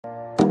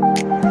Cold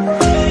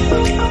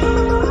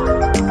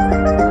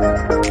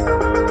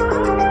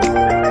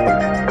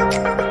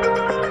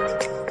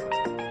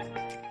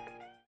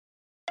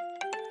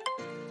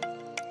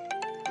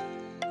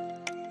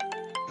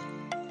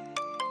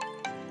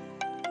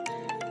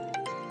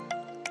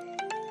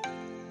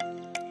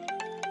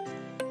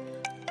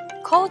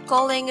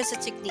calling is a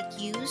technique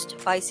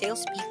used by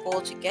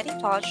salespeople to get in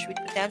touch with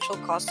potential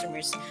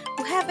customers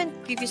who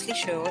haven't previously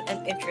shown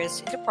an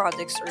interest in the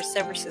products or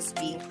services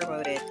being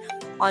promoted.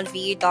 On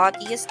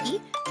VA.EST,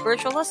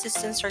 virtual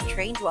assistants are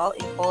trained well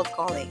in cold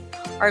calling.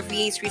 Our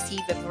VAs receive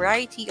a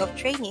variety of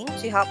training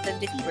to help them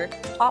deliver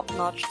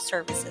top-notch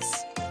services.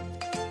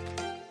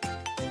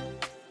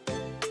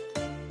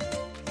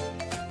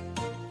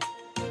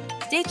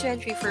 Data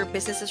entry for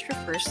businesses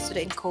refers to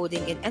the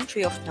encoding and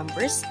entry of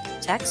numbers,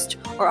 text,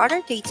 or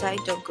other data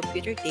into a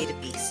computer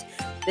database.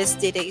 This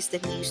data is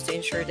then used to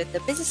ensure that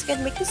the business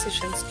can make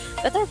decisions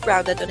that are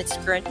grounded on its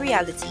current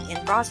reality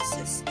and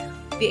processes.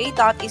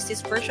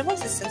 VA.EST's virtual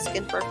assistants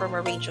can perform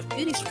a range of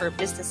duties for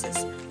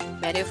businesses,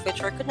 many of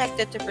which are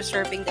connected to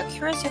preserving the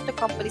accuracy of the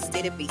company's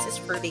databases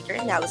for data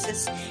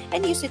analysis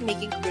and use in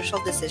making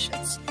crucial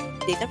decisions.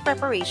 Data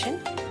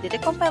preparation, data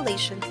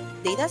compilation,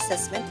 data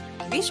assessment,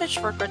 research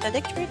for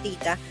contradictory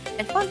data,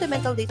 and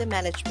fundamental data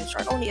management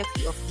are only a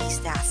few of these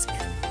tasks.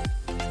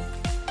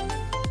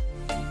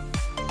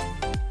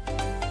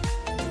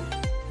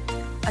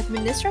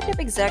 Administrative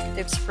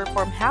executives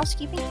perform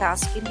housekeeping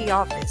tasks in the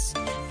office.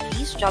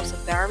 These jobs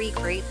vary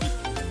greatly,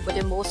 but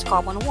the most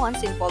common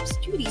ones involve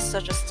duties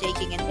such as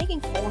taking and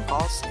making phone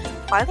calls,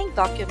 filing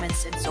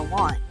documents, and so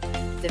on.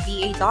 The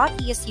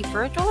VA.EST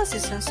virtual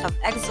assistants have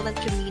excellent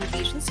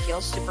communication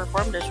skills to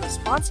perform their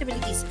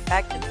responsibilities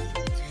effectively.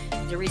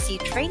 They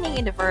receive training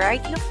in a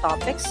variety of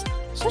topics,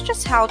 such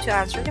as how to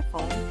answer the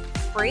phone,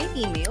 create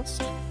emails,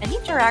 and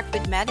interact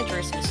with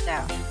managers and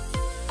staff.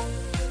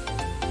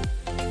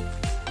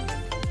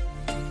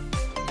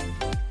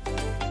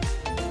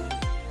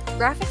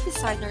 Graphic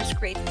designers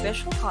create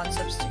visual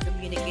concepts to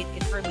communicate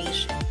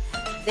information.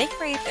 They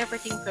create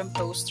everything from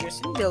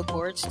posters and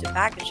billboards to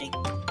packaging,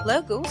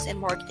 logos, and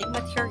marketing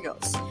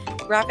materials.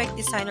 Graphic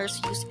designers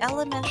use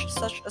elements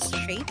such as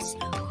shapes,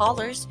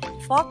 colors,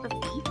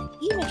 typography,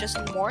 images,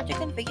 and more to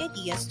convey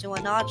ideas to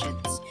an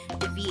audience.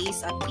 The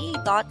VAs at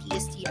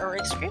VA.EST are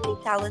extremely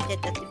talented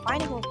at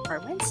defining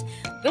requirements,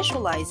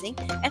 visualizing,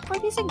 and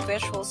producing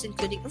visuals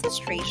including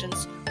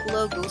illustrations,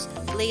 logos,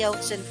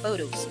 layouts, and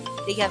photos.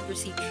 They have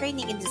received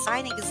training in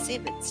designing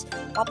exhibits,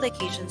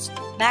 publications,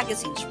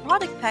 magazines,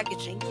 product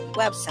packaging,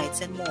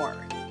 websites, and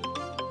more.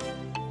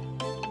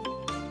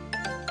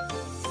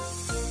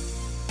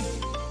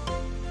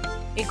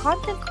 A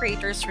content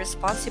creator's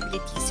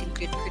responsibilities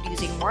include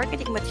producing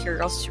marketing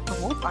materials to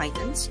promote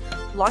items,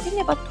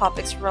 blogging about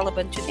topics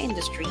relevant to the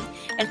industry,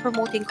 and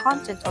promoting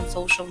content on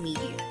social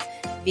media.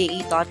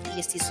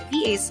 VA.EST's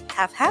VAs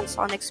have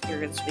hands-on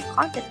experience with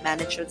content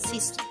management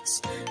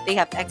systems. They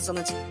have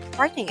excellent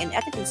writing and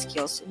editing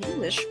skills in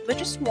English,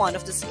 which is one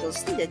of the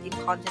skills needed in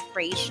content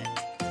creation.